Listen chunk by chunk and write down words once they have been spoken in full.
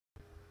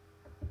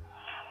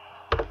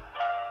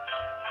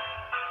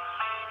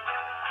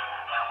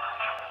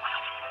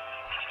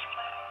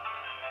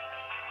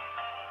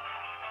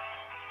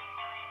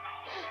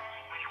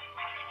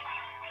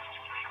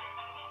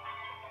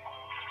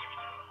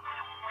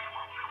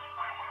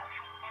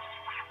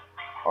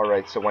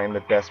Alright, so I am the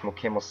best, smoke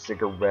camel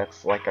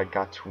cigarettes like I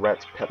got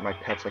tourettes, pet my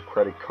pets like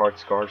credit card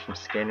scars from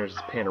scanners,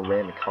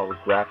 panoramic,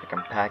 holographic,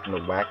 I'm packing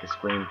the wackest,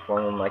 green,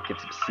 flowin like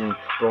it's obscene,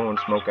 blowin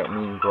smoke at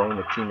me and growing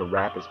a team of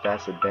rap is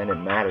faster than it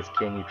matters,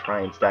 can you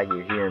try and stagger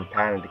your hearing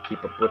pattern to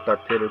keep up with our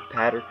pitter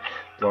patter?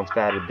 Blunts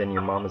fatter than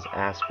your mama's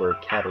ass for a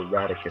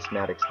cataratic,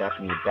 asmatic,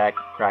 snapping your back,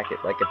 crack it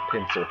like a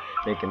pencil,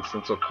 making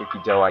stencil cookie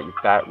dough out your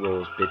fat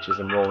rolls, bitches,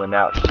 and rolling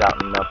out,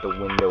 shouting out the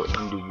window,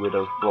 Hindu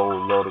widows blow a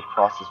load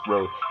across this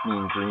road, me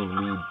and green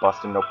weed,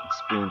 busting open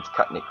spleens,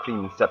 cutting it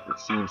clean in separate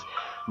seams.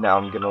 Now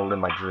I'm gonna live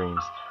my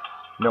dreams.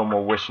 No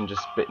more wishing,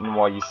 just spitting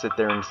while you sit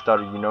there and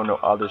stutter. You know no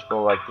others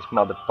flow like this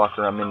motherfucker.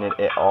 I'm in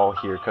it all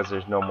here, cause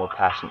there's no more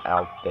passion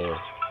out there.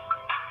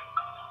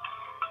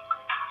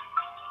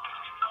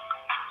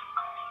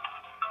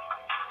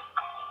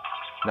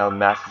 Now the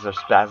masses are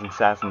spazzing,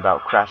 sassing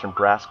about crashing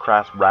brass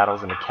crafts,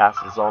 rattles, and the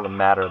castle's all the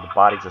matter. The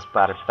bodies are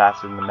splattered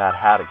faster than the Mad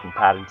Hatter, and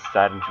patterned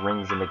Saturn's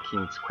rings in the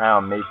king's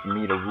crown, made for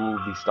me to rule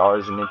these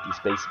stars and empty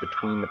space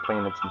between the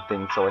planets and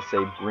things. So I say,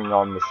 bring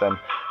on the sun.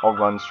 I'll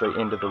run straight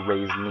into the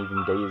rays, and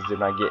even days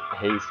did I get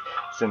haste,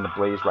 send the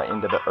blaze right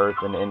into the earth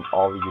and end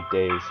all of your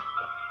days.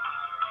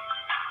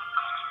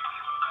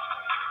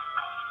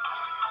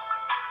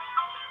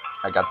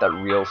 I got that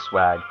real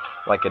swag,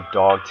 like a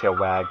dog tail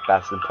wag,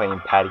 faster than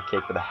playing patty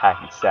cake with a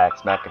hacky sack,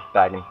 smack a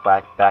fag and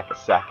flack back a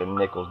sack of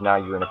nickels. Now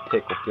you're in a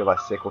pickle, feel like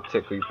sickle,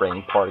 tickle your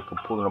brain particle,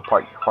 pulling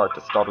apart your heart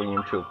to startle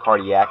you into a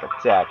cardiac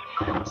attack,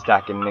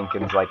 stacking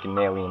Lincolns like an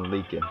alien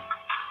leaking,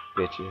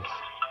 bitches.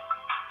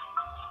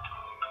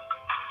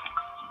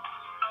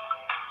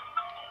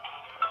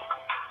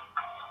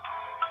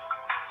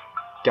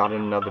 Got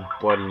another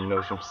bloody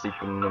nose from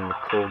sleeping in the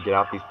cold, get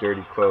out these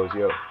dirty clothes,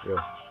 yo,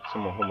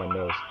 someone hold my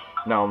nose.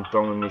 Now I'm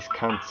throwing these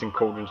cunts in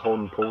cauldrons,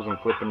 holding poles and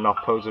flipping off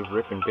poses,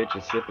 ripping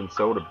bitches, sipping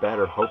soda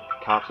better. Hope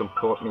the cops don't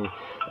pop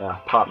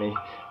me,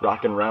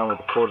 rocking around with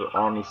a quarter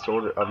army,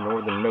 sort of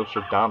northern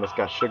Nostradamus.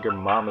 Got sugar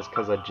mamas,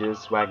 cause I jizz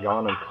swag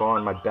on and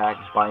clawing my back,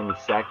 buying me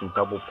sack and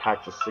double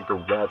packs of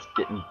cigarettes,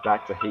 getting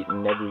back to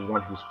hating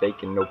everyone who's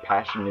faking. No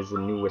passion is the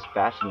newest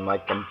fashion,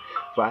 like I'm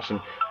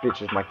flashing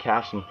bitches my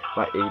cash and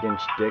my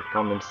 8-inch dick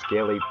on them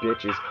scaly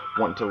bitches,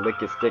 wanting to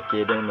lick it, stick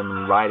it in them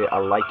and ride it. I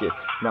like it.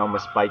 Now I'ma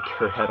spike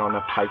her head on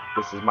a pike.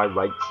 This is my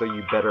right, so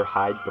you better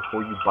hide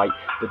before you bite.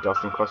 The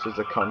dust and clusters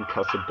of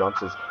concussive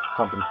dunces,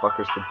 humping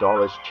fuckers for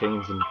dollars,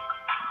 chains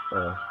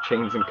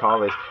and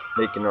collars,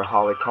 making her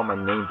holler, call my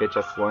name, bitch,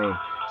 I slang.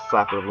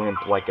 Slap her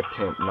limp like a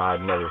pimp. Nah,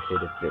 I'd never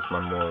hit a bitch, my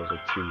morals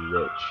are too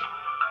rich.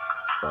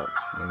 Fuck,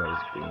 my nose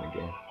is bleeding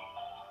again.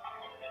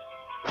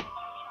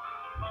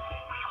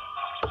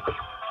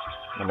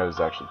 My nose is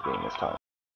actually bleeding this time.